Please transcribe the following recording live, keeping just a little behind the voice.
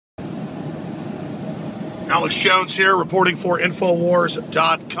Alex Jones here, reporting for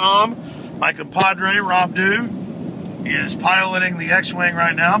Infowars.com. My compadre, Rob Dew, is piloting the X-Wing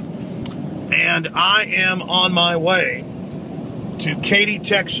right now. And I am on my way to Katy,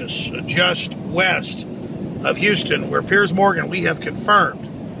 Texas, just west of Houston, where Piers Morgan, we have confirmed,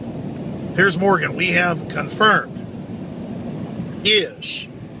 is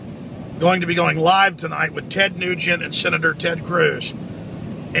going to be going live tonight with Ted Nugent and Senator Ted Cruz.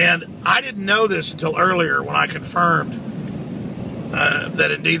 And I didn't know this until earlier when I confirmed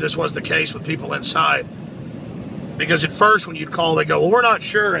that indeed this was the case with people inside. Because at first when you'd call, they go, well, we're not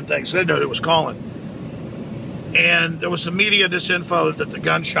sure and things. They didn't know who was calling. And there was some media disinfo that the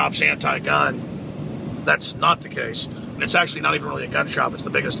gun shop's anti-gun. That's not the case. And it's actually not even really a gun shop. It's the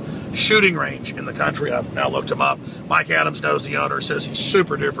biggest shooting range in the country. I've now looked him up. Mike Adams knows the owner, says he's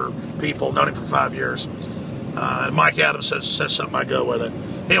super duper people, known him for 5 years. And Mike Adams says something, I go with it.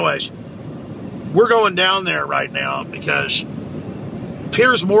 Anyways, we're going down there right now because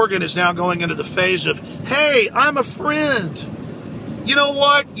Piers Morgan is now going into the phase of, hey, I'm a friend. You know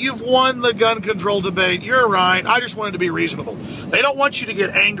what? You've won the gun control debate. You're right. I just wanted to be reasonable. They don't want you to get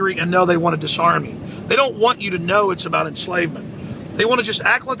angry and know they want to disarm you. They don't want you to know it's about enslavement. They want to just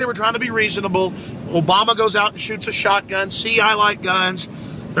act like they were trying to be reasonable. Obama goes out and shoots a shotgun. See, I like guns.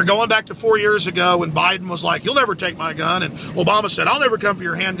 They're going back to 4 years ago when Biden was like, you'll never take my gun. And Obama said, I'll never come for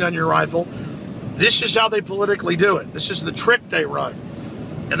your handgun, your rifle. This is how they politically do it. This is the trick they run.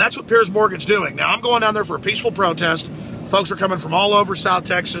 And that's what Piers Morgan's doing. Now, I'm going down there for a peaceful protest. Folks are coming from all over South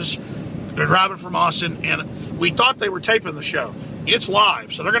Texas. They're driving from Austin. And we thought they were taping the show. It's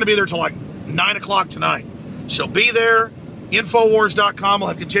live. So they're going to be there till like 9 o'clock tonight. So be there. Infowars.com will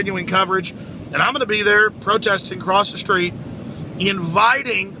have continuing coverage. And I'm going to be there protesting across the street,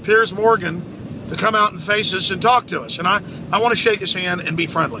 inviting Piers Morgan to come out and face us and talk to us. And I want to shake his hand and be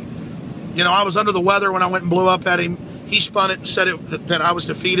friendly. You know, I was under the weather when I went and blew up at him. He spun it and said that I was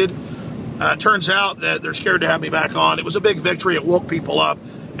defeated. Turns out that they're scared to have me back on. It was a big victory. It woke people up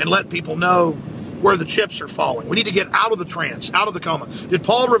and let people know where the chips are falling. We need to get out of the trance, out of the coma. Did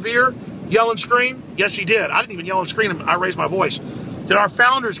Paul Revere yell and scream? Yes, he did. I didn't even yell and scream. I raised my voice. Did our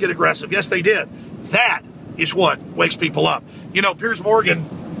founders get aggressive? Yes, they did. That is what wakes people up. You know, Piers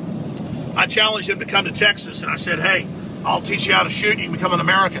Morgan, I challenged him to come to Texas, and I said, hey, I'll teach you how to shoot. You can become an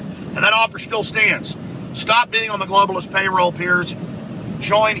American. And that offer still stands. Stop being on the globalist payroll, Piers.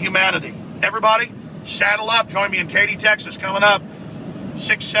 Join humanity. Everybody, saddle up. Join me in Katy, Texas, coming up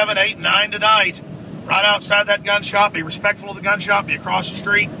 6, 7, 8, 9 tonight. Right outside that gun shop. Be respectful of the gun shop. Be across the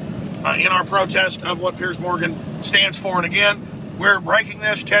street in our protest of what Piers Morgan stands for. And again, we're breaking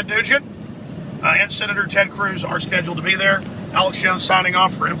this. Ted Nugent and Senator Ted Cruz are scheduled to be there. Alex Jones signing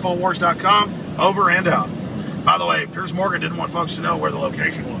off for Infowars.com. Over and out. By the way, Piers Morgan didn't want folks to know where the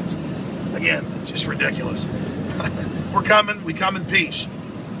location was. Again, it's just ridiculous. We're coming. We come in peace.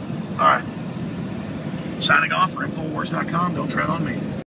 All right. Signing off for Infowars.com. Don't tread on me.